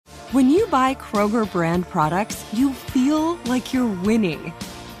When you buy Kroger brand products, you feel like you're winning.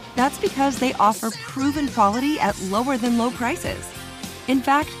 That's because they offer proven quality at lower than low prices. In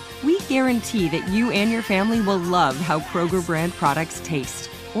fact, we guarantee that you and your family will love how Kroger brand products taste,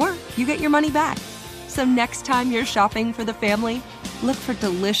 or you get your money back. So next time you're shopping for the family, look for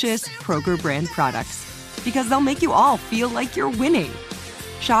delicious Kroger brand products, because they'll make you all feel like you're winning.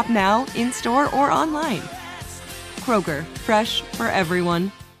 Shop now, in-store, or online. Kroger, fresh for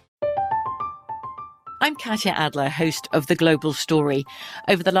everyone. I'm Katya Adler, host of The Global Story.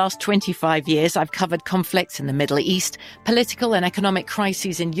 Over the last 25 years, I've covered conflicts in the Middle East, political and economic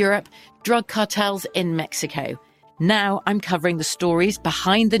crises in Europe, drug cartels in Mexico. Now I'm covering the stories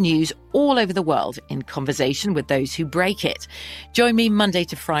behind the news all over the world in conversation with those who break it. Join me Monday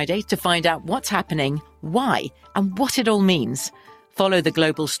to Friday to find out what's happening, why, and what it all means. Follow The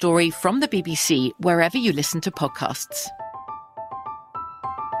Global Story from the BBC wherever you listen to podcasts.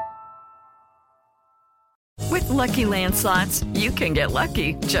 With Lucky Land Slots, you can get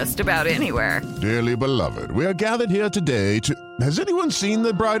lucky just about anywhere. Dearly beloved, we are gathered here today to... Has anyone seen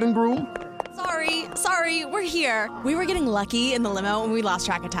the bride and groom? Sorry, we're here. We were getting lucky in the limo and we lost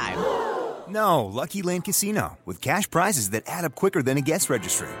track of time. No, Lucky Land Casino, with cash prizes that add up quicker than a guest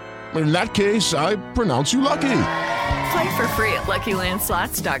registry. In that case, I pronounce you lucky. Play for free at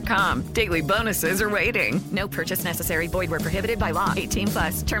LuckyLandSlots.com. Daily bonuses are waiting. No purchase necessary. Void where prohibited by law.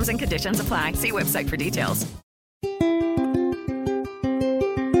 18+. Terms and conditions apply. See website for details.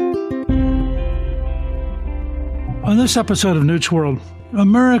 On this episode of Newt's World,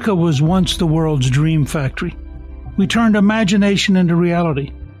 America was once the world's dream factory. We turned imagination into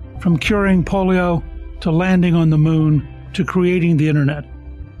reality, from curing polio to landing on the moon to creating the internet.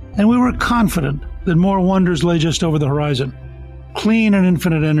 And we were confident that more wonders lay just over the horizon. Clean and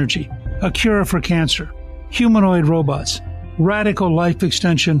infinite energy, a cure for cancer, humanoid robots, radical life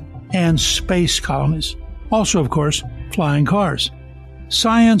extension, and space colonies. Also, of course, flying cars.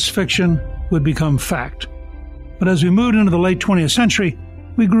 Science fiction would become fact. But as we moved into the late 20th century,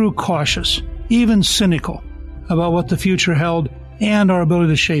 we grew cautious, even cynical, about what the future held and our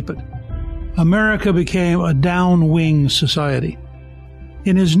ability to shape it. America became a downwing society.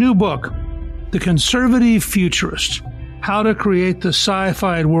 In his new book, The Conservative Futurist, How to Create the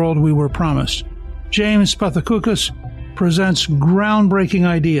Sci-Fi World We Were Promised, James Pethokoukis presents groundbreaking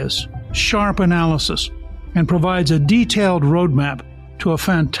ideas, sharp analysis, and provides a detailed roadmap to a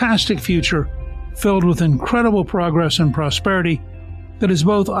fantastic future filled with incredible progress and prosperity that is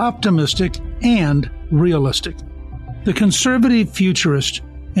both optimistic and realistic. The Conservative Futurist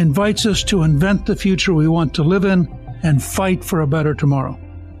invites us to invent the future we want to live in and fight for a better tomorrow.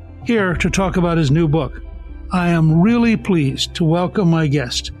 Here to talk about his new book, I am really pleased to welcome my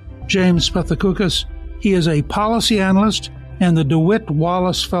guest, James Pethokoukis. He is a policy analyst and the DeWitt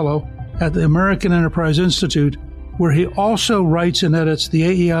Wallace Fellow at the American Enterprise Institute, where he also writes and edits the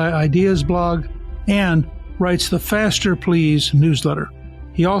AEI Ideas blog and writes the Faster Please newsletter.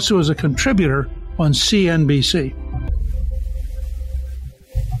 He also is a contributor on CNBC.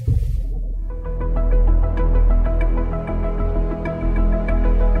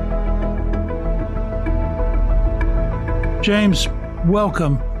 James,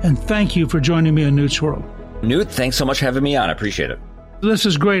 welcome, and thank you for joining me in Newt's World. Newt, thanks so much for having me on. I appreciate it. This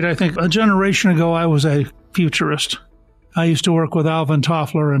is great. I think a generation ago, I was a futurist. I used to work with Alvin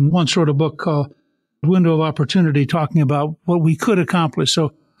Toffler and once wrote a book called Window of Opportunity, talking about what we could accomplish.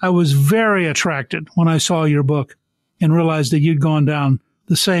 So I was very attracted when I saw your book and realized that you'd gone down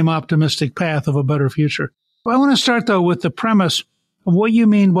the same optimistic path of a better future. I want to start, though, with the premise of what you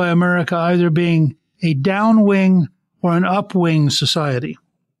mean by America either being a downwing or an upwing society.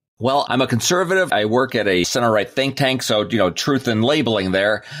 Well, I'm a conservative. I work at a center-right think tank, so, truth in labeling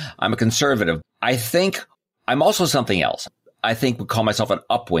there. I'm a conservative. I think I'm also something else. I think we call myself an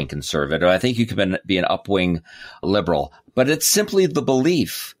upwing conservative. I think you can be an upwing liberal. But it's simply the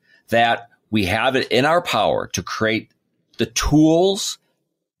belief that we have it in our power to create the tools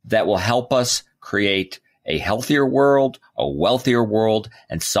that will help us create a healthier world, a wealthier world,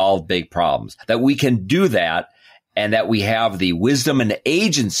 and solve big problems. That we can do that, and that we have the wisdom and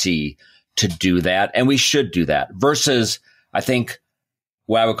agency to do that, and we should do that. Versus, I think,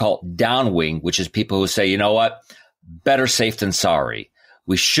 what I would call downwing, which is people who say, you know what, better safe than sorry.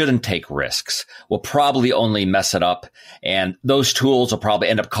 We shouldn't take risks. We'll probably only mess it up, and those tools will probably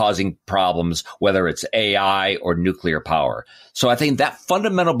end up causing problems, whether it's AI or nuclear power. So I think that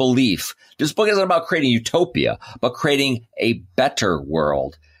fundamental belief, this book isn't about creating utopia, but creating a better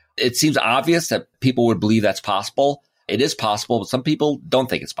world. It seems obvious that people would believe that's possible. It is possible, but some people don't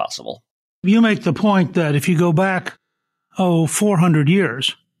think it's possible. You make the point that if you go back, 400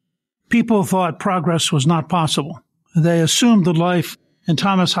 years, people thought progress was not possible. They assumed that life, in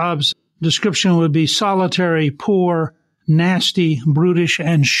Thomas Hobbes' description, would be solitary, poor, nasty, brutish,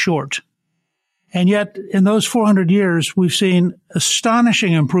 and short. And yet, in those 400 years, we've seen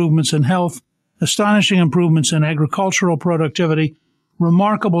astonishing improvements in health, astonishing improvements in agricultural productivity,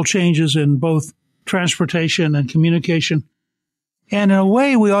 remarkable changes in both transportation and communication. And in a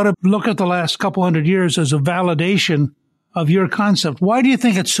way, we ought to look at the last couple hundred years as a validation of your concept. Why do you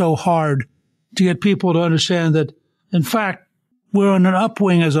think it's so hard to get people to understand that, in fact, we're on an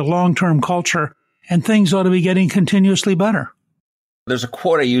upswing as a long-term culture and things ought to be getting continuously better? There's a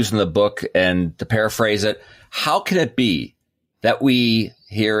quote I use in the book, and to paraphrase it, how can it be that we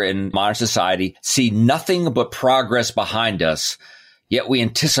here in modern society see nothing but progress behind us, yet we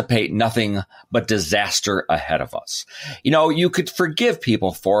anticipate nothing but disaster ahead of us? You know, you could forgive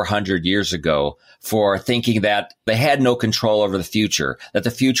people 400 years ago for thinking that they had no control over the future, that the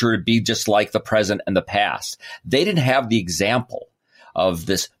future would be just like the present and the past. They didn't have the example of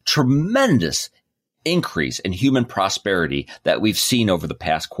this tremendous increase in human prosperity that we've seen over the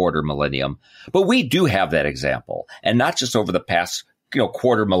past quarter millennium. But we do have that example, and not just over the past,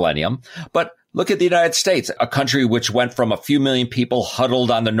 quarter millennium, but look at the United States, a country which went from a few million people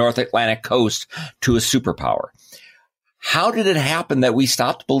huddled on the North Atlantic coast to a superpower. How did it happen that we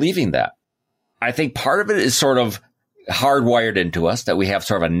stopped believing that? I think part of it is sort of hardwired into us, that we have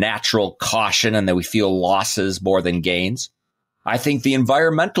sort of a natural caution and that we feel losses more than gains. I think the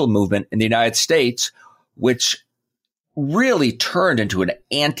environmental movement in the United States, which really turned into an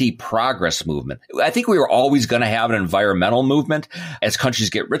anti-progress movement. I think we were always going to have an environmental movement. As countries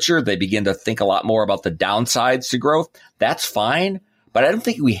get richer, they begin to think a lot more about the downsides to growth. That's fine. But I don't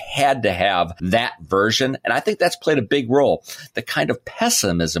think we had to have that version. And I think that's played a big role. The kind of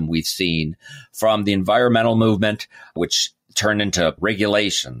pessimism we've seen from the environmental movement, which turned into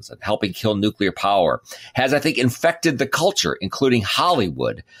regulations and helping kill nuclear power, has, I think, infected the culture, including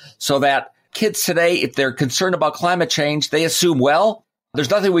Hollywood, so that kids today, if they're concerned about climate change, they assume, well, there's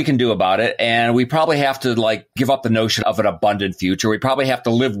nothing we can do about it. And we probably have to give up the notion of an abundant future. We probably have to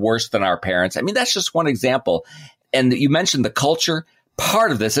live worse than our parents. I mean, that's just one example. And you mentioned the culture.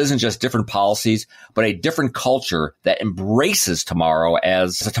 Part of this isn't just different policies, but a different culture that embraces tomorrow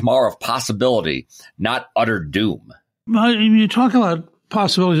as a tomorrow of possibility, not utter doom. Well, you talk about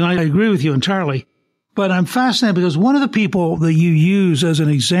possibilities, and I agree with you entirely. But I'm fascinated because one of the people that you use as an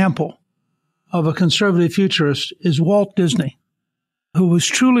example of a conservative futurist is Walt Disney, who was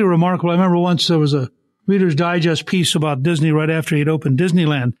truly remarkable. I remember once there was a Reader's Digest piece about Disney right after he'd opened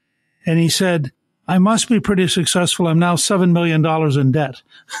Disneyland, and he said, "I must be pretty successful. I'm now $7 million in debt."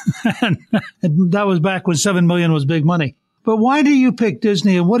 And that was back when $7 million was big money. But why do you pick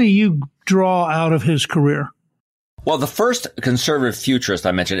Disney, and what do you draw out of his career? Well, the first conservative futurist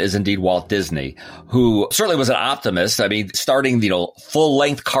I mentioned is indeed Walt Disney, who certainly was an optimist. I mean, starting,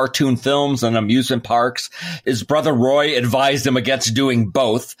 full-length cartoon films and amusement parks. His brother Roy advised him against doing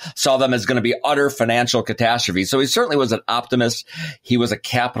both, saw them as going to be utter financial catastrophes. So he certainly was an optimist. He was a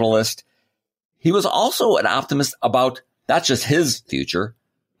capitalist. He was also an optimist about not just his future,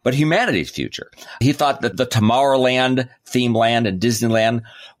 but humanity's future. He thought that the Tomorrowland theme land and Disneyland,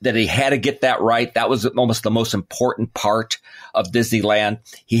 that he had to get that right. That was almost the most important part of Disneyland.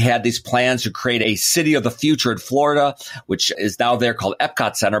 He had these plans to create a city of the future in Florida, which is now there called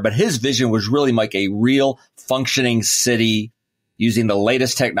Epcot Center. But his vision was really like a real functioning city using the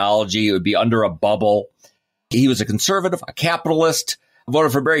latest technology. It would be under a bubble. He was a conservative, a capitalist,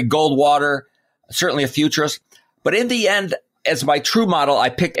 voted for Barry Goldwater, certainly a futurist. But in the end, as my true model, I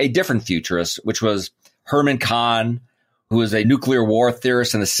picked a different futurist, which was Herman Kahn, who was a nuclear war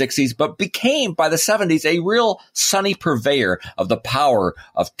theorist in the 60s, but became, by the 70s, a real sunny purveyor of the power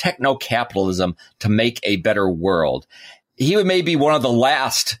of techno-capitalism to make a better world. He may be one of the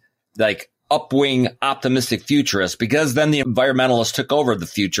last, upwing optimistic futurists, because then the environmentalists took over the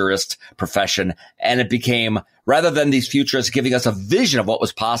futurist profession, and it became, rather than these futurists giving us a vision of what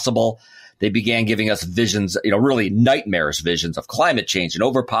was possible, they began giving us visions, really nightmarish visions of climate change and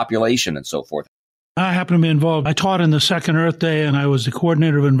overpopulation and so forth. I happen to be involved. I taught in the Second Earth Day, and I was the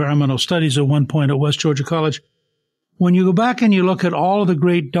coordinator of environmental studies at one point at West Georgia College. When you go back and you look at all of the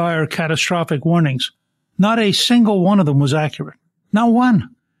great dire catastrophic warnings, not a single one of them was accurate. Not one.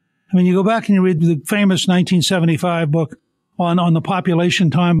 I mean, you go back and you read the famous 1975 book on the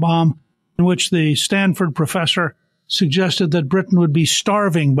population time bomb, in which the Stanford professor suggested that Britain would be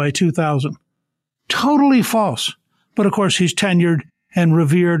starving by 2000. Totally false. But of course, he's tenured and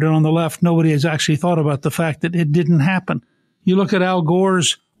revered, and on the left, nobody has actually thought about the fact that it didn't happen. You look at Al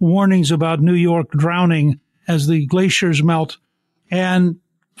Gore's warnings about New York drowning as the glaciers melt, and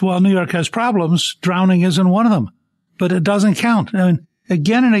While New York has problems, drowning isn't one of them. But it doesn't count. I mean,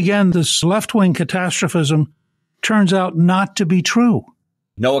 again and again, this left-wing catastrophism turns out not to be true.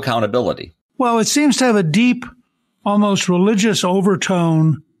 No accountability. Well, it seems to have a deep, almost religious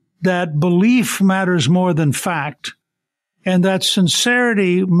overtone that belief matters more than fact, and that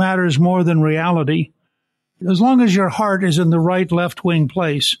sincerity matters more than reality. As long as your heart is in the right left-wing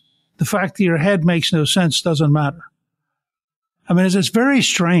place, the fact that your head makes no sense doesn't matter. I mean, it's very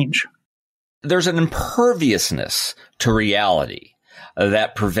strange. There's an imperviousness to reality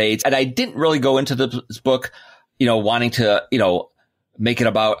that pervades, and I didn't really go into this book, wanting to, make it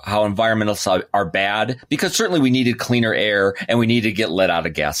about how environmentalists are bad, because certainly we needed cleaner air and we needed to get let out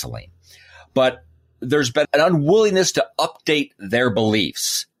of gasoline. But there's been an unwillingness to update their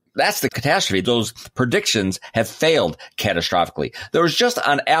beliefs. That's the catastrophe. Those predictions have failed catastrophically. There was just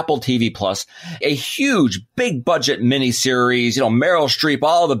on Apple TV Plus a huge, big budget miniseries, Meryl Streep,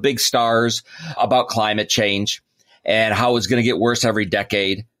 all the big stars about climate change and how it's going to get worse every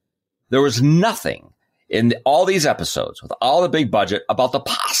decade. There was nothing in all these episodes with all the big budget about the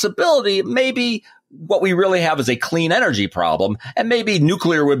possibility maybe what we really have is a clean energy problem, and maybe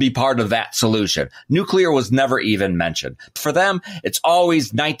nuclear would be part of that solution. Nuclear was never even mentioned. For them, it's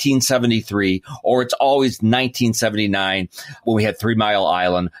always 1973 or it's always 1979 when we had 3 Mile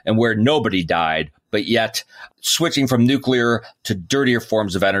Island and where nobody died. But yet switching from nuclear to dirtier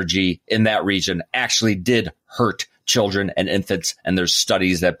forms of energy in that region actually did hurt children and infants, and there's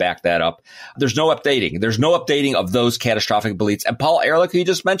studies that back that up. There's no updating. There's no updating of those catastrophic beliefs. And Paul Ehrlich, who you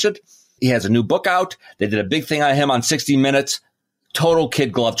just mentioned, he has a new book out. They did a big thing on him on 60 Minutes. Total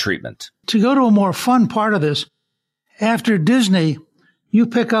kid glove treatment. To go to a more fun part of this, after Disney, you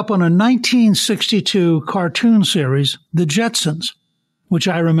pick up on a 1962 cartoon series, The Jetsons, which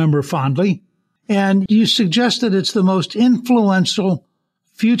I remember fondly, and you suggested it's the most influential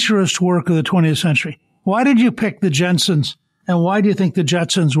futurist work of the 20th century. Why did you pick The Jetsons, and why do you think The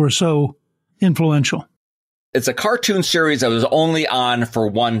Jetsons were so influential? It's a cartoon series that was only on for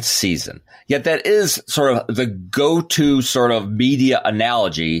one season. Yet that is sort of the go-to sort of media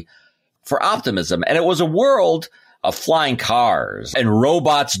analogy for optimism. And it was a world of flying cars and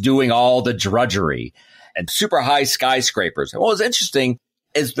robots doing all the drudgery and super high skyscrapers. And what was interesting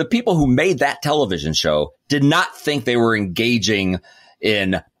is the people who made that television show did not think they were engaging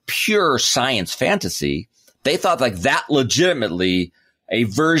in pure science fantasy. They thought like that legitimately a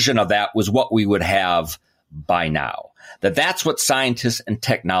version of that was what we would have by now, that's what scientists and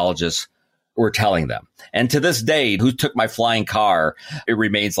technologists were telling them. And to this day, who took my flying car, it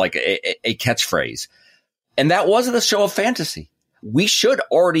remains like a catchphrase. And that wasn't a show of fantasy. We should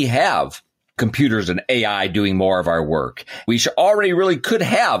already have computers and AI doing more of our work. We should already really could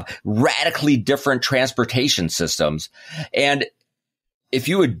have radically different transportation systems. And if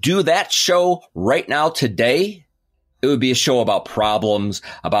you would do that show right now today, it would be a show about problems,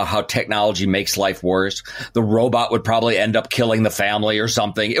 about how technology makes life worse. The robot would probably end up killing the family or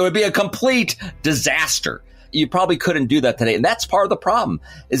something. It would be a complete disaster. You probably couldn't do that today. And that's part of the problem,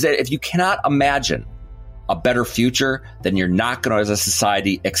 is that if you cannot imagine a better future, then you're not going to, as a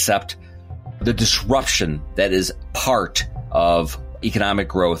society, accept the disruption that is part of economic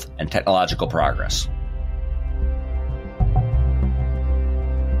growth and technological progress.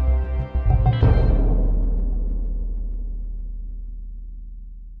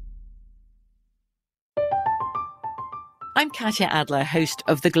 I'm Katya Adler, host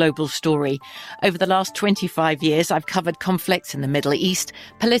of The Global Story. Over the last 25 years, I've covered conflicts in the Middle East,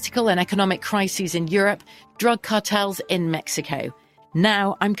 political and economic crises in Europe, drug cartels in Mexico.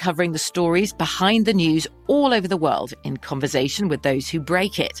 Now I'm covering the stories behind the news all over the world in conversation with those who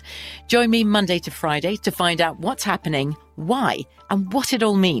break it. Join me Monday to Friday to find out what's happening, why, and what it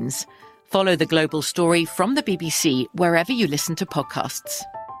all means. Follow The Global Story from the BBC wherever you listen to podcasts.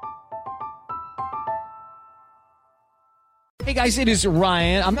 Hey guys, it is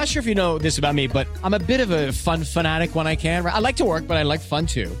Ryan. I'm not sure if you know this about me, but I'm a bit of a fun fanatic when I can. I like to work, but I like fun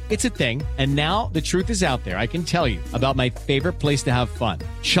too. It's a thing. And now the truth is out there. I can tell you about my favorite place to have fun.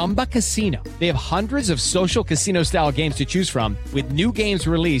 Chumba Casino. They have hundreds of social casino style games to choose from with new games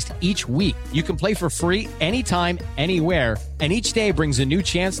released each week. You can play for free anytime, anywhere. And each day brings a new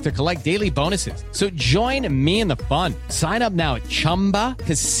chance to collect daily bonuses. So join me in the fun. Sign up now at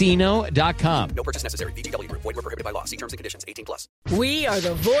ChumbaCasino.com. No purchase necessary. VGW Group. Void where prohibited by law. See terms and conditions. 18+. We are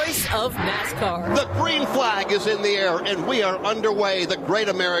the voice of NASCAR. The green flag is in the air, and we are underway. The Great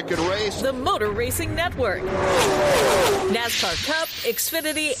American Race. The Motor Racing Network. NASCAR Cup,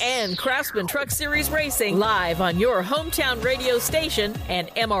 Xfinity, and Craftsman Truck Series Racing live on your hometown radio station and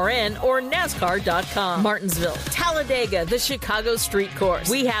MRN or NASCAR.com. Martinsville, Talladega, the Chicago street course.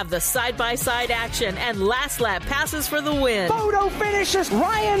 We have the side-by-side action and last lap passes for the win. Photo finishes.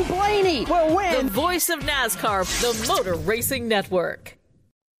 Ryan Blaney will win. The voice of NASCAR, the Motor Racing Network.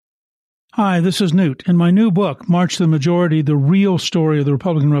 Hi, this is Newt. In my new book, March to the Majority, The Real Story of the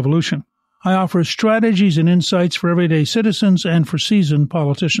Republican Revolution, I offer strategies and insights for everyday citizens and for seasoned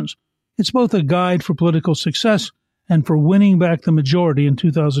politicians. It's both a guide for political success and for winning back the majority in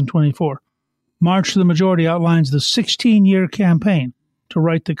 2024. March to the Majority outlines the 16-year campaign to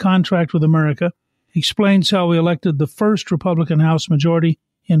write the contract with America, explains how we elected the first Republican House majority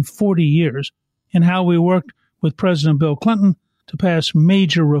in 40 years, and how we worked with President Bill Clinton to pass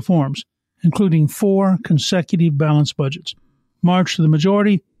major reforms, including 4 consecutive balanced budgets. March to the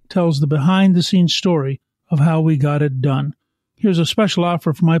Majority tells the behind-the-scenes story of how we got it done. Here's a special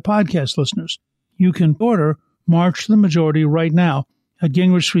offer for my podcast listeners. You can order March to the Majority right now at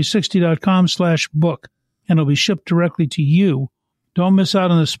gingrich360.com/book, and it'll be shipped directly to you. Don't miss out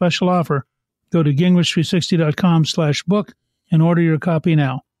on this special offer. Go to gingrich360.com/book and order your copy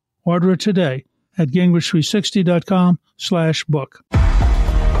now. Order it today at gingrich360.com/book.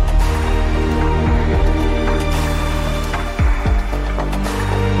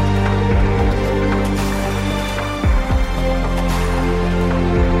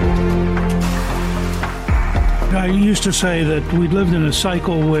 I used to say that we lived in a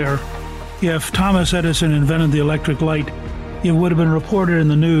cycle where if Thomas Edison invented the electric light, it would have been reported in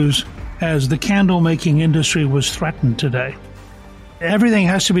the news as the candle-making industry was threatened today. Everything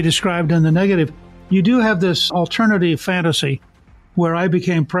has to be described in the negative. You do have this alternative fantasy where I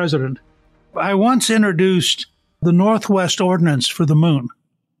became president. I once introduced the Northwest Ordinance for the moon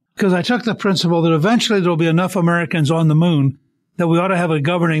because I took the principle that eventually there will be enough Americans on the moon that we ought to have a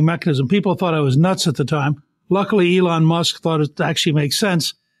governing mechanism. People thought I was nuts at the time. Luckily, Elon Musk thought it actually makes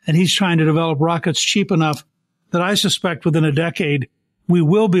sense, and he's trying to develop rockets cheap enough that I suspect within a decade we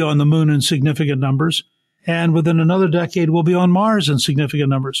will be on the moon in significant numbers, and within another decade we'll be on Mars in significant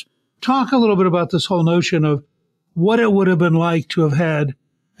numbers. Talk a little bit about this whole notion of what it would have been like to have had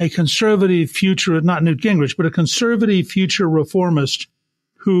a conservative future, not Newt Gingrich, but a conservative future reformist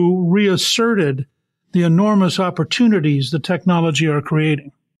who reasserted the enormous opportunities that technology are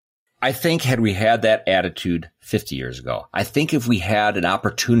creating. I think had we had that attitude 50 years ago, I think if we had an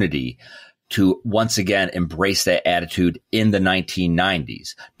opportunity to once again embrace that attitude in the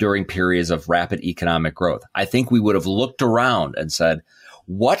 1990s during periods of rapid economic growth, I think we would have looked around and said,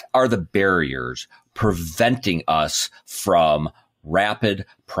 what are the barriers preventing us from rapid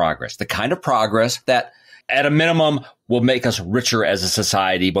progress? The kind of progress that at a minimum will make us richer as a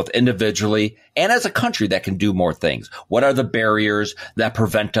society, both individually and as a country that can do more things. What are the barriers that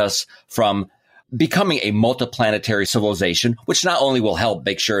prevent us from becoming a multiplanetary civilization, which not only will help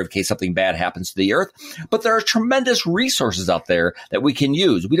make sure in case something bad happens to the Earth, but there are tremendous resources out there that we can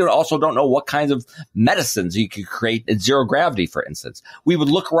use. We also don't know what kinds of medicines you could create in zero gravity, for instance. We would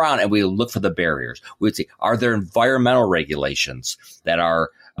look around and we would look for the barriers. We would say, are there environmental regulations that are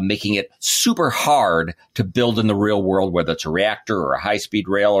making it super hard to build in the real world, whether it's a reactor or a high-speed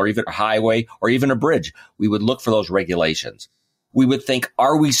rail or even a highway or even a bridge? We would look for those regulations. We would think,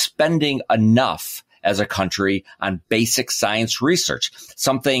 are we spending enough as a country on basic science research?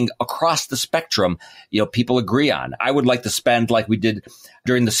 Something across the spectrum, people agree on. I would like to spend like we did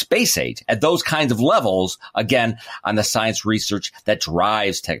during the space age at those kinds of levels, again, on the science research that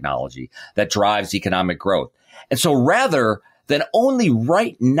drives technology, that drives economic growth. And so rather than only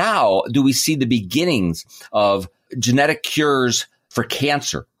right now do we see the beginnings of genetic cures for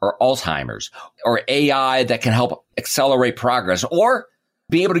cancer or Alzheimer's or AI that can help accelerate progress or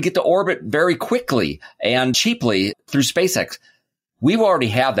be able to get to orbit very quickly and cheaply through SpaceX. We already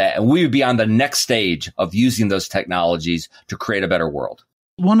have that, and we would be on the next stage of using those technologies to create a better world.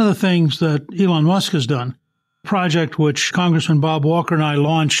 One of the things that Elon Musk has done, a project which Congressman Bob Walker and I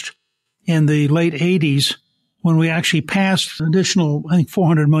launched in the late 80s, when we actually passed an additional, I think,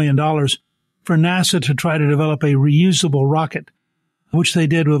 $400 million for NASA to try to develop a reusable rocket, which they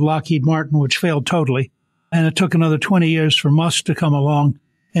did with Lockheed Martin, which failed totally. And it took another 20 years for Musk to come along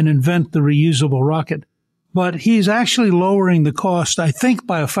and invent the reusable rocket. But he's actually lowering the cost, I think,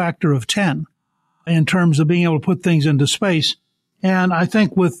 by a factor of 10 in terms of being able to put things into space. And I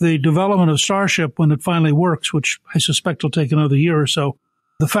think with the development of Starship, when it finally works, which I suspect will take another year or so,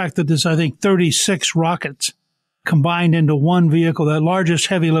 the fact that there's, I think, 36 rockets combined into one vehicle, the largest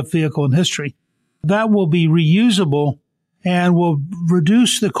heavy lift vehicle in history, that will be reusable and will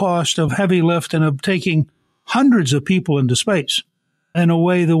reduce the cost of heavy lift and of taking hundreds of people into space in a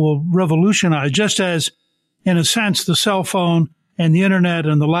way that will revolutionize, just as, in a sense, the cell phone and the internet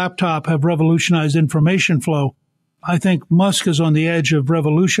and the laptop have revolutionized information flow. I think Musk is on the edge of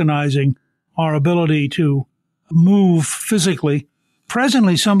revolutionizing our ability to move physically.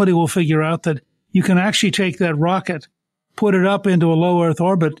 Presently, somebody will figure out that you can actually take that rocket, put it up into a low Earth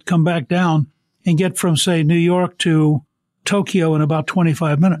orbit, come back down, and get from, say, New York to Tokyo in about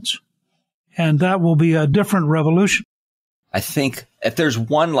 25 minutes. And that will be a different revolution. I think if there's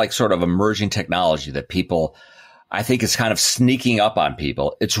one like sort of emerging technology that people, I think is kind of sneaking up on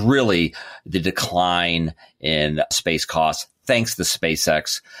people, it's really the decline in space costs, thanks to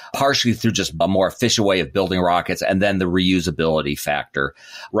SpaceX, partially through just a more efficient way of building rockets, and then the reusability factor.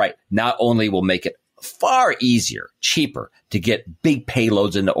 Right. Not only will make it far easier, cheaper to get big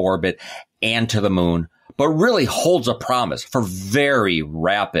payloads into orbit and to the moon, but really holds a promise for very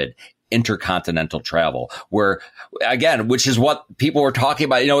rapid intercontinental travel, where, again, which is what people were talking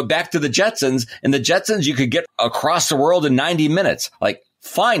about, back to the Jetsons. In the Jetsons, you could get across the world in 90 minutes. Like,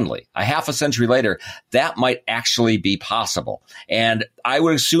 finally, a half a century later, that might actually be possible. And I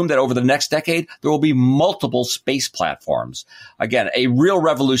would assume that over the next decade, there will be multiple space platforms. Again, a real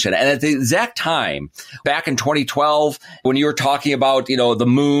revolution. And at the exact time, back in 2012, when you were talking about, the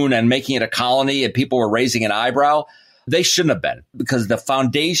moon and making it a colony and people were raising an eyebrow, they shouldn't have been, because the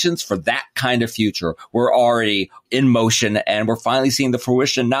foundations for that kind of future were already in motion, and we're finally seeing the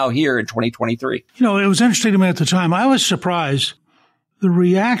fruition now here in 2023. It was interesting to me at the time. I was surprised the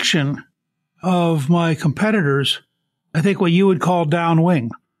reaction of my competitors, I think what you would call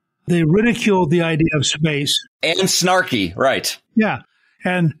downwing. They ridiculed the idea of space. And snarky, right. Yeah.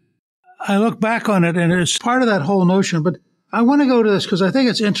 And I look back on it, and it's part of that whole notion. But I want to go to this because I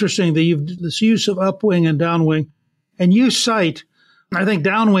think it's interesting that you've this use of upwing and downwing. And you cite, I think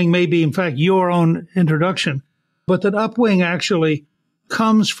downwing may be, in fact, your own introduction, but that upwing actually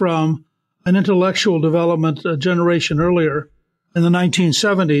comes from an intellectual development a generation earlier in the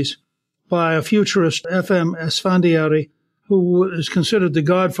 1970s by a futurist, F.M. Esfandiari, who is considered the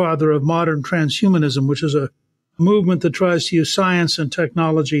godfather of modern transhumanism, which is a movement that tries to use science and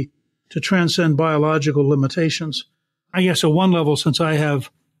technology to transcend biological limitations. I guess at one level, since I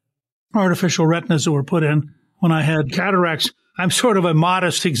have artificial retinas that were put in when I had cataracts, I'm sort of a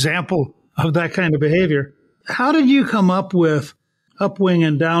modest example of that kind of behavior. How did you come up with upwing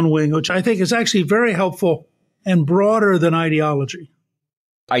and downwing, which I think is actually very helpful and broader than ideology?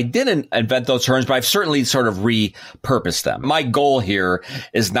 I didn't invent those terms, but I've certainly sort of repurposed them. My goal here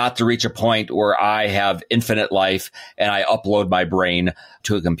is not to reach a point where I have infinite life and I upload my brain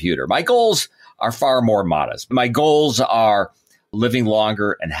to a computer. My goals are far more modest. My goals are living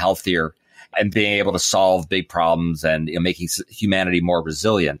longer and healthier, and being able to solve big problems and making humanity more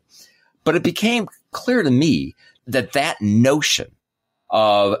resilient. But it became clear to me that that notion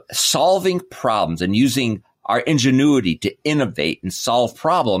of solving problems and using our ingenuity to innovate and solve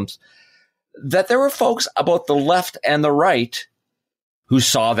problems, that there were folks about the left and the right who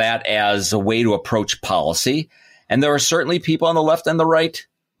saw that as a way to approach policy. And there are certainly people on the left and the right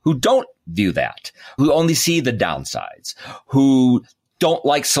who don't view that, who only see the downsides, who don't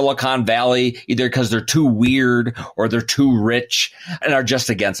like Silicon Valley either because they're too weird or they're too rich and are just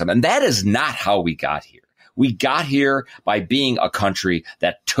against them. And that is not how we got here. We got here by being a country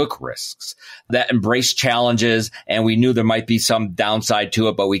that took risks, that embraced challenges, and we knew there might be some downside to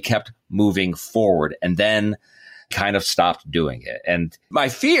it, but we kept moving forward and then kind of stopped doing it. And my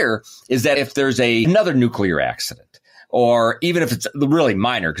fear is that if there's another nuclear accident, or even if it's really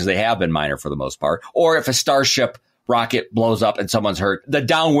minor, because they have been minor for the most part, or if a Starship rocket blows up and someone's hurt, the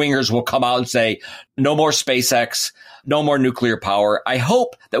downwingers will come out and say, no more SpaceX, no more nuclear power. I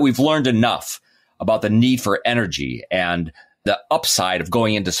hope that we've learned enough about the need for energy and the upside of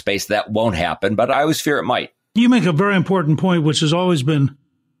going into space. That won't happen, but I always fear it might. You make a very important point, which has always been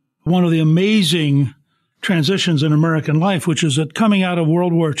one of the amazing transitions in American life, which is that coming out of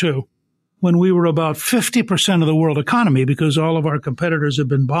World War II, when we were about 50% of the world economy because all of our competitors had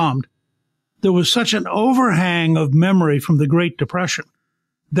been bombed, there was such an overhang of memory from the Great Depression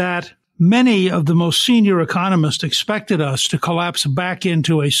that many of the most senior economists expected us to collapse back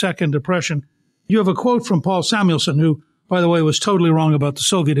into a second depression. You have a quote from Paul Samuelson, who, by the way, was totally wrong about the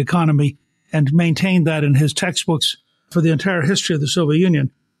Soviet economy and maintained that in his textbooks for the entire history of the Soviet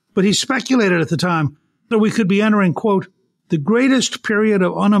Union. But he speculated at the time that we could be entering, quote, the greatest period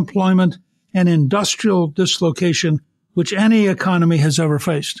of unemployment and industrial dislocation which any economy has ever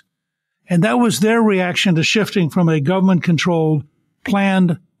faced. And that was their reaction to shifting from a government-controlled,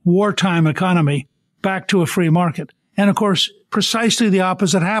 planned wartime economy back to a free market. And, of course, precisely the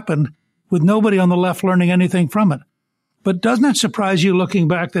opposite happened, with nobody on the left learning anything from it. But doesn't it surprise you, looking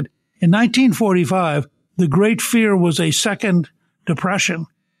back, that in 1945, the great fear was a second depression,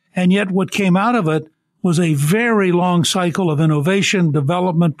 and yet what came out of it was a very long cycle of innovation,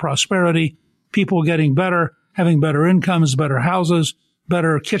 development, prosperity, people getting better, having better incomes, better houses,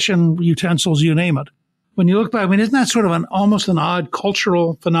 better kitchen utensils, you name it. When you look back, I mean, isn't that sort of almost an odd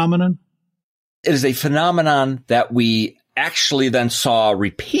cultural phenomenon? It is a phenomenon that we actually then saw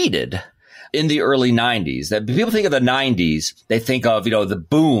repeated in the early 90s. That people think of the 90s, they think of, the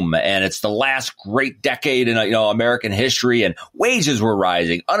boom, and it's the last great decade in, American history, and wages were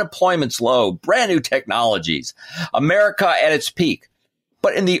rising, unemployment's low, brand new technologies, America at its peak.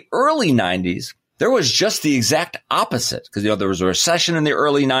 But in the early 90s, there was just the exact opposite, because, there was a recession in the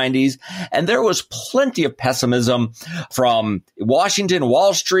early 90s, and there was plenty of pessimism from Washington,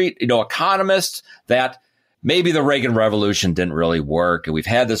 Wall Street, economists that maybe the Reagan Revolution didn't really work, and we've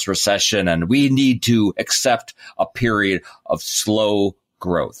had this recession, and we need to accept a period of slow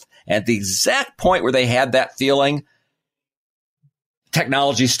growth. And at the exact point where they had that feeling,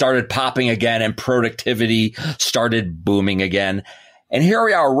 technology started popping again, and productivity started booming again. And here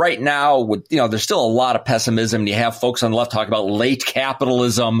we are right now with, there's still a lot of pessimism. You have folks on the left talk about late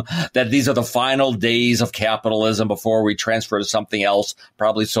capitalism, that these are the final days of capitalism before we transfer to something else,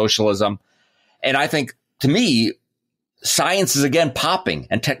 probably socialism. And I think, to me, science is again popping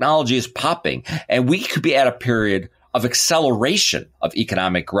and technology is popping. And we could be at a period of acceleration of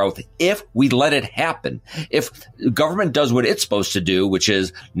economic growth if we let it happen. If government does what it's supposed to do, which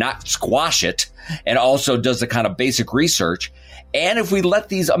is not squash it, and also does the kind of basic research. And if we let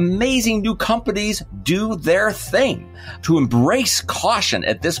these amazing new companies do their thing, to embrace caution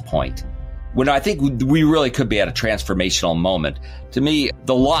at this point, when I think we really could be at a transformational moment. To me,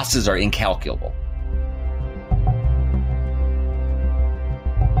 the losses are incalculable.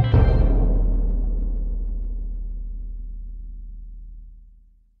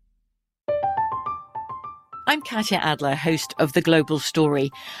 I'm Katya Adler, host of The Global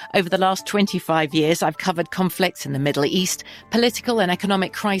Story. Over the last 25 years, I've covered conflicts in the Middle East, political and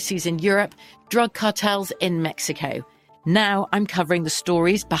economic crises in Europe, drug cartels in Mexico. Now I'm covering the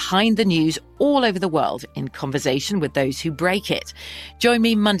stories behind the news all over the world in conversation with those who break it. Join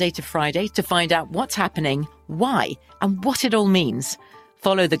me Monday to Friday to find out what's happening, why, and what it all means.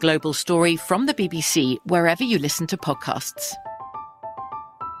 Follow The Global Story from the BBC wherever you listen to podcasts.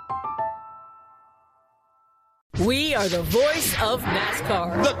 We are the voice of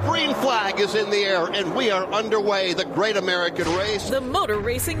NASCAR. The green flag is in the air, and we are underway. The Great American Race. The Motor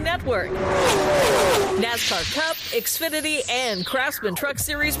Racing Network. NASCAR Cup, Xfinity, and Craftsman Truck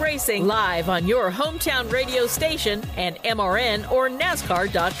Series Racing live on your hometown radio station and MRN or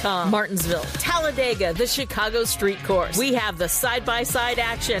NASCAR.com. Martinsville, Talladega, the Chicago Street Course. We have the side-by-side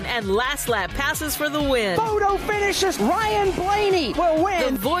action and last lap passes for the win. Photo finishes. Ryan Blaney will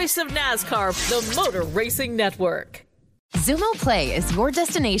win. The voice of NASCAR, the Motor Racing Network. Xumo Play is your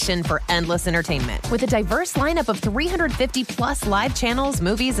destination for endless entertainment. With a diverse lineup of 350 plus live channels,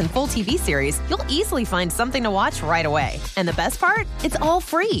 movies, and full TV series, you'll easily find something to watch right away. And the best part? It's all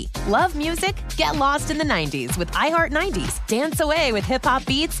free. Love music? Get lost in the 90s with iHeart 90s, dance away with hip-hop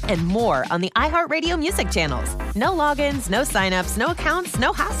beats, and more on the iHeartRadio music channels. No logins, no signups, no accounts,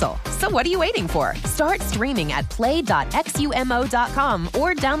 no hassle. So what are you waiting for? Start streaming at play.xumo.com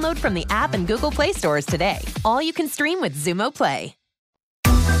or download from the app and Google Play stores today. All you can stream with Xumo Play.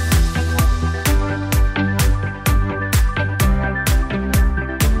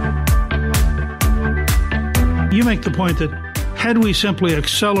 You make the point that had we simply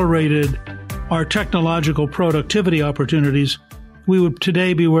accelerated our technological productivity opportunities, we would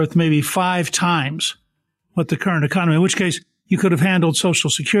today be worth maybe 5 times what the current economy, in which case you could have handled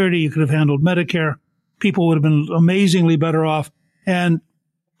Social Security, you could have handled Medicare, people would have been amazingly better off, and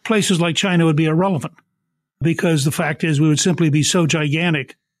places like China would be irrelevant. Because the fact is we would simply be so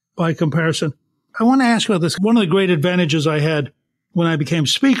gigantic by comparison. I want to ask about this. One of the great advantages I had when I became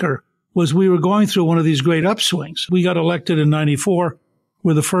speaker was we were going through one of these great upswings. We got elected in 94.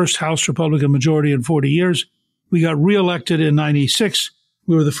 We're the first House Republican majority in 40 years. We got reelected in 96.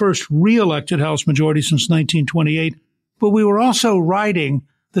 We were the first reelected House majority since 1928. But we were also riding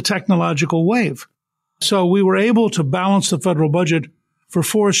the technological wave. So we were able to balance the federal budget for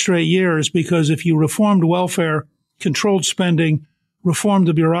 4 straight years, because if you reformed welfare, controlled spending, reformed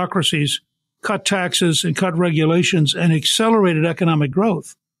the bureaucracies, cut taxes and cut regulations, and accelerated economic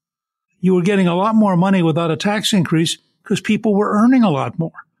growth, you were getting a lot more money without a tax increase because people were earning a lot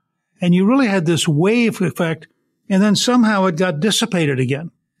more. And you really had this wave effect, and then somehow it got dissipated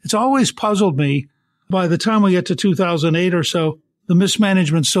again. It's always puzzled me, by the time we get to 2008 or so, the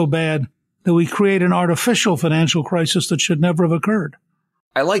mismanagement's so bad that we create an artificial financial crisis that should never have occurred.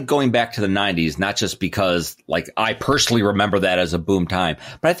 I like going back to the 90s, not just because I personally remember that as a boom time,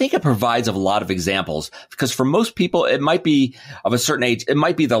 but I think it provides a lot of examples because for most people, it might be of a certain age. It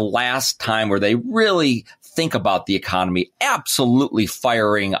might be the last time where they really think about the economy absolutely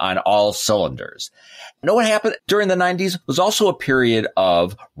firing on all cylinders. You know what happened during the 90s was also a period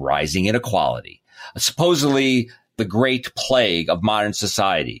of rising inequality, supposedly the great plague of modern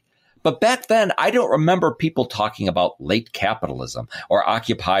society. But back then, I don't remember people talking about late capitalism or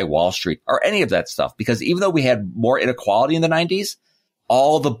Occupy Wall Street or any of that stuff, because even though we had more inequality in the 90s,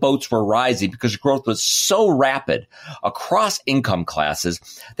 all the boats were rising because growth was so rapid across income classes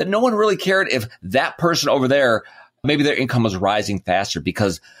that no one really cared if that person over there, maybe their income was rising faster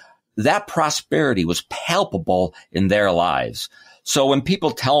because that prosperity was palpable in their lives. So when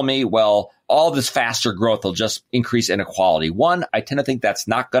people tell me, well, all this faster growth will just increase inequality, one, I tend to think that's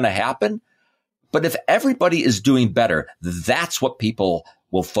not going to happen. But if everybody is doing better, that's what people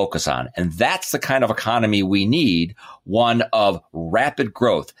will focus on. And that's the kind of economy we need, one of rapid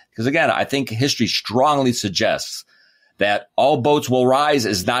growth. Because again, I think history strongly suggests that all boats will rise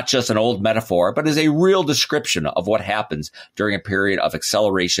is not just an old metaphor, but is a real description of what happens during a period of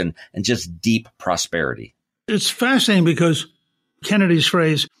acceleration and just deep prosperity. It's fascinating because Kennedy's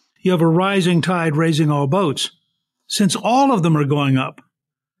phrase, you have a rising tide raising all boats. Since all of them are going up,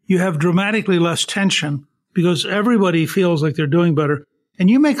 you have dramatically less tension because everybody feels like they're doing better. And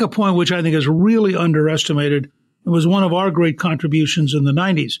you make a point which I think is really underestimated. It was one of our great contributions in the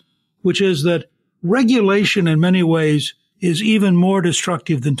 90s, which is that regulation in many ways is even more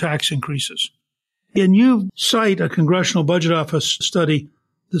destructive than tax increases. And you cite a Congressional Budget Office study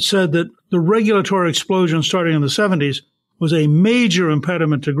that said that the regulatory explosion starting in the 70s was a major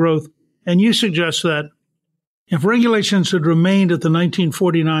impediment to growth. And you suggest that if regulations had remained at the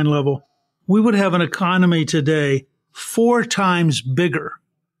 1949 level, we would have an economy today 4 times bigger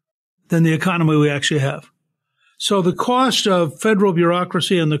than the economy we actually have. So the cost of federal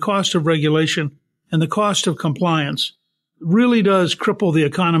bureaucracy and the cost of regulation and the cost of compliance really does cripple the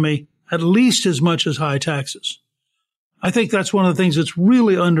economy at least as much as high taxes. I think that's one of the things that's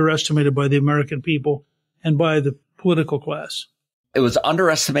really underestimated by the American people and by the political class. It was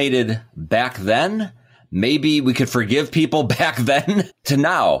underestimated back then. Maybe we could forgive people back then to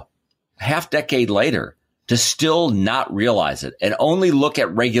now, half decade later, to still not realize it and only look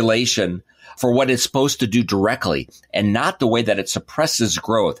at regulation for what it's supposed to do directly and not the way that it suppresses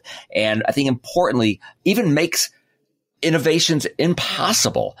growth. And I think importantly, even makes innovations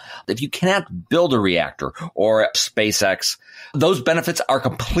impossible. If you cannot build a reactor or SpaceX, those benefits are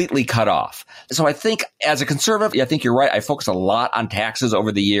completely cut off. So I think as a conservative, I think you're right. I focus a lot on taxes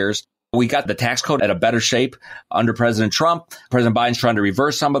over the years. We got the tax code at a better shape under President Trump. President Biden's trying to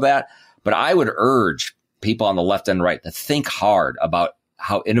reverse some of that. But I would urge people on the left and right to think hard about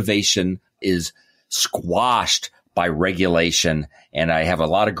how innovation is squashed by regulation. And I have a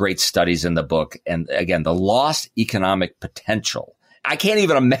lot of great studies in the book. And again, the lost economic potential. I can't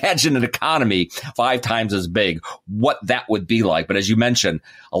even imagine an economy 5 times as big, what that would be like. But as you mentioned,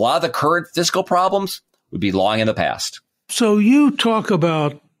 a lot of the current fiscal problems would be long in the past. So you talk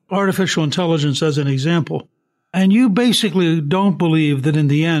about artificial intelligence as an example, and you basically don't believe that in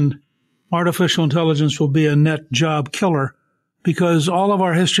the end, artificial intelligence will be a net job killer, because all of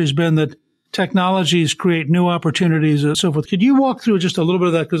our history has been that technologies create new opportunities and so forth. Could you walk through just a little bit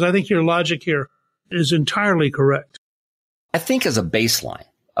of that? Because I think your logic here is entirely correct. I think as a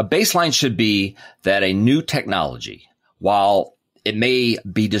baseline should be that a new technology, while it may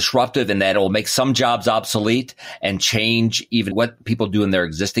be disruptive in that it will make some jobs obsolete and change even what people do in their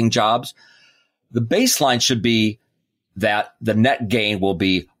existing jobs, the baseline should be that the net gain will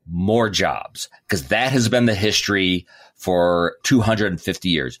be more jobs, because that has been the history for 250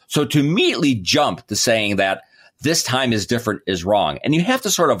 years. So to immediately jump to saying that this time is different is wrong. And you have to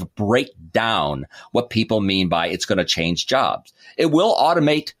sort of break down what people mean by it's going to change jobs. It will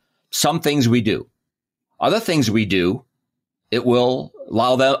automate some things we do. Other things we do, it will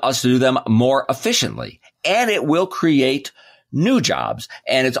allow us to do them more efficiently. And it will create new jobs.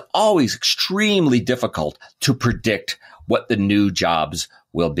 And it's always extremely difficult to predict what the new jobs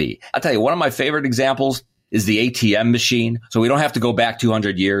will be. I'll tell you, one of my favorite examples is the ATM machine. So we don't have to go back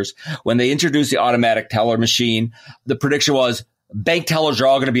 200 years. When they introduced the automatic teller machine, the prediction was bank tellers are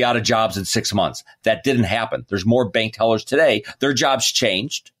all going to be out of jobs in 6 months. That didn't happen. There's more bank tellers today. Their jobs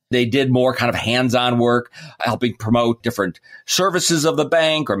changed. They did more kind of hands-on work, helping promote different services of the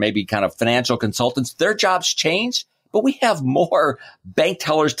bank or maybe kind of financial consultants. Their jobs changed, but we have more bank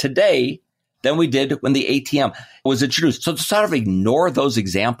tellers today than we did when the ATM was introduced. So to sort of ignore those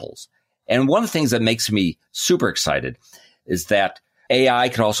examples. And one of the things that makes me super excited is that AI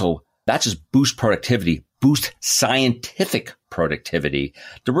can also not just boost productivity, boost scientific productivity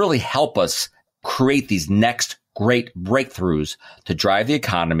to really help us create these next great breakthroughs to drive the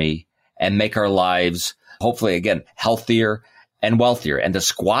economy and make our lives, hopefully, again, healthier and wealthier. And to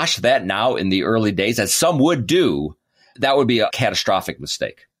squash that now in the early days, as some would do, that would be a catastrophic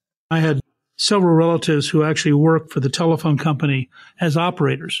mistake. I had several relatives who actually worked for the telephone company as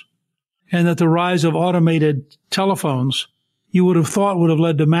operators, and that the rise of automated telephones you would have thought would have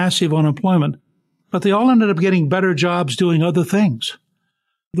led to massive unemployment, but they all ended up getting better jobs doing other things.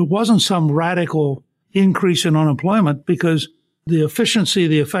 There wasn't some radical increase in unemployment because the efficiency,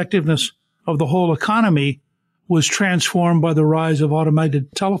 the effectiveness of the whole economy was transformed by the rise of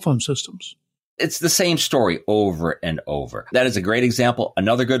automated telephone systems. It's the same story over and over. That is a great example.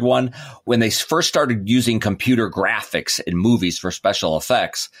 Another good one, when they first started using computer graphics in movies for special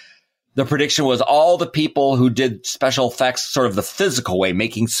effects, the prediction was all the people who did special effects sort of the physical way,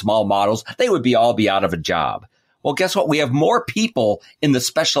 making small models, they would all be out of a job. Well, guess what? We have more people in the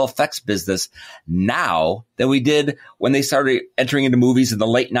special effects business now than we did when they started entering into movies in the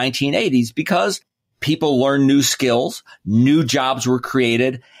late 1980s because people learned new skills, new jobs were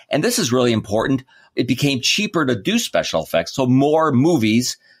created, and this is really important. It became cheaper to do special effects, so more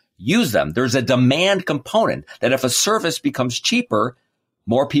movies use them. There's a demand component that if a service becomes cheaper,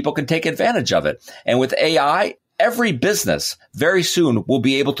 more people can take advantage of it. And with AI, every business very soon will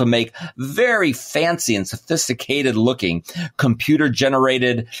be able to make very fancy and sophisticated looking computer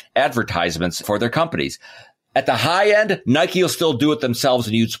generated advertisements for their companies. At the high end, Nike will still do it themselves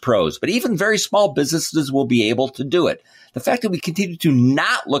and use pros, but even very small businesses will be able to do it. The fact that we continue to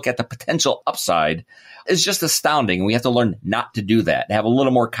not look at the potential upside is just astounding. We have to learn not to do that and have a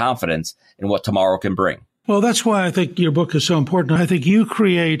little more confidence in what tomorrow can bring. Well, that's why I think your book is so important. I think you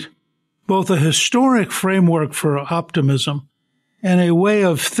create both a historic framework for optimism and a way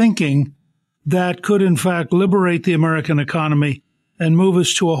of thinking that could, in fact, liberate the American economy and move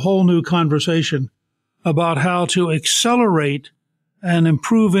us to a whole new conversation about how to accelerate an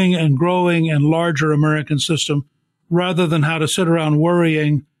improving and growing and larger American system rather than how to sit around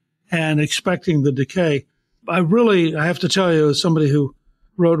worrying and expecting the decay. I have to tell you, as somebody who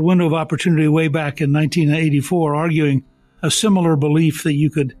wrote Window of Opportunity way back in 1984, arguing a similar belief that you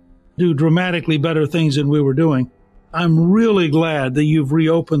could do dramatically better things than we were doing, I'm really glad that you've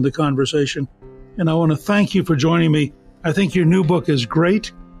reopened the conversation. And I want to thank you for joining me. I think your new book is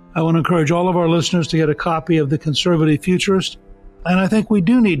great. I want to encourage all of our listeners to get a copy of The Conservative Futurist. And I think we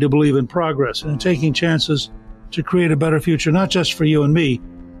do need to believe in progress and in taking chances to create a better future, not just for you and me,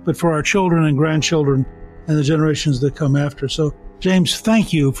 but for our children and grandchildren and the generations that come after. So, James,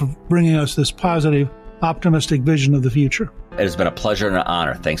 thank you for bringing us this positive, optimistic vision of the future. It has been a pleasure and an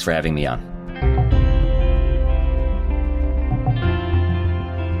honor. Thanks for having me on.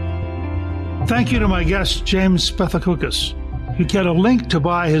 Thank you to my guest, James Pethokoukis. You get a link to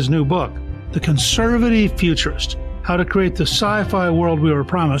buy his new book, The Conservative Futurist, How to Create the Sci-Fi World We Were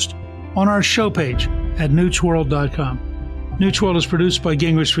Promised, on our show page at newtsworld.com. Newt's World is produced by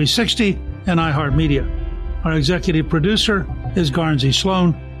Gingrich 360 and iHeartMedia. Our executive producer is Garnsey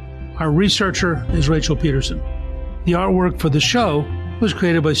Sloan. Our researcher is Rachel Peterson. The artwork for the show was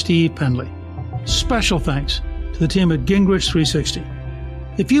created by Steve Penley. Special thanks to the team at Gingrich 360.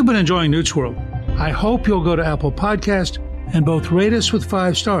 If you've been enjoying Newt's World, I hope you'll go to Apple Podcast and both rate us with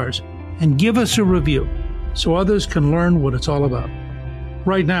 5 stars and give us a review so others can learn what it's all about.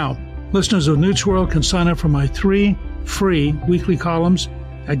 Right now, listeners of Newt's World can sign up for my 3 free weekly columns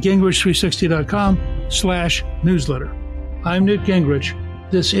at gingrich360.com/newsletter. I'm Newt Gingrich.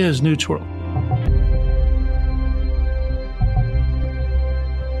 This is Newt's World.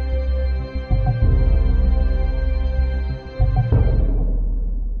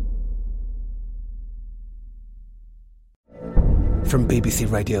 From BBC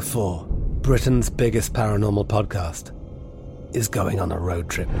Radio 4, Britain's biggest paranormal podcast is going on a road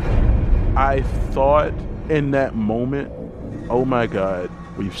trip. I thought in that moment, oh my God,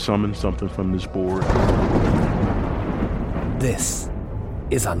 we've summoned something from this board. This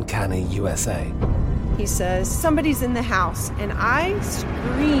is Uncanny USA. He says, somebody's in the house, and I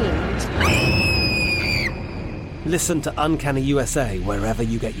screamed. Listen to Uncanny USA wherever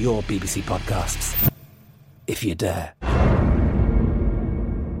you get your BBC podcasts, if you dare.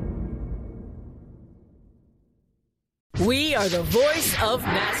 We are the voice of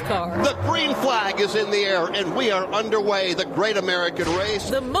NASCAR. The green flag is in the air, and we are underway. The Great American Race.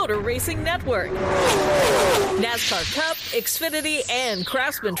 The Motor Racing Network. NASCAR Cup, Xfinity, and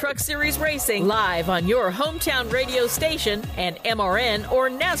Craftsman Truck Series Racing live on your hometown radio station and MRN or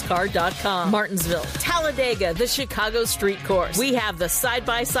NASCAR.com. Martinsville, Talladega, the Chicago Street Course. We have the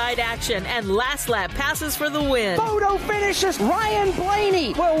side-by-side action and last lap passes for the win. Photo finishes, Ryan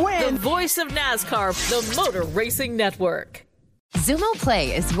Blaney will win. The voice of NASCAR, the Motor Racing Network. Xumo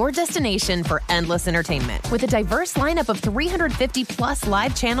Play is your destination for endless entertainment. With a diverse lineup of 350 plus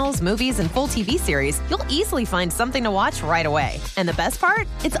live channels, movies, and full TV series, you'll easily find something to watch right away. And the best part?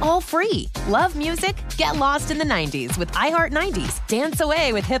 It's all free. Love music? Get lost in the 90s with iHeart 90s, dance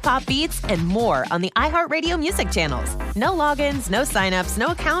away with hip-hop beats, and more on the iHeartRadio music channels. No logins, no signups, no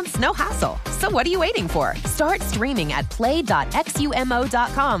accounts, no hassle. So what are you waiting for? Start streaming at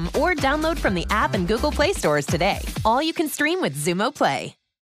play.xumo.com or download from the app and Google Play stores today. All you can stream with Xumo Play.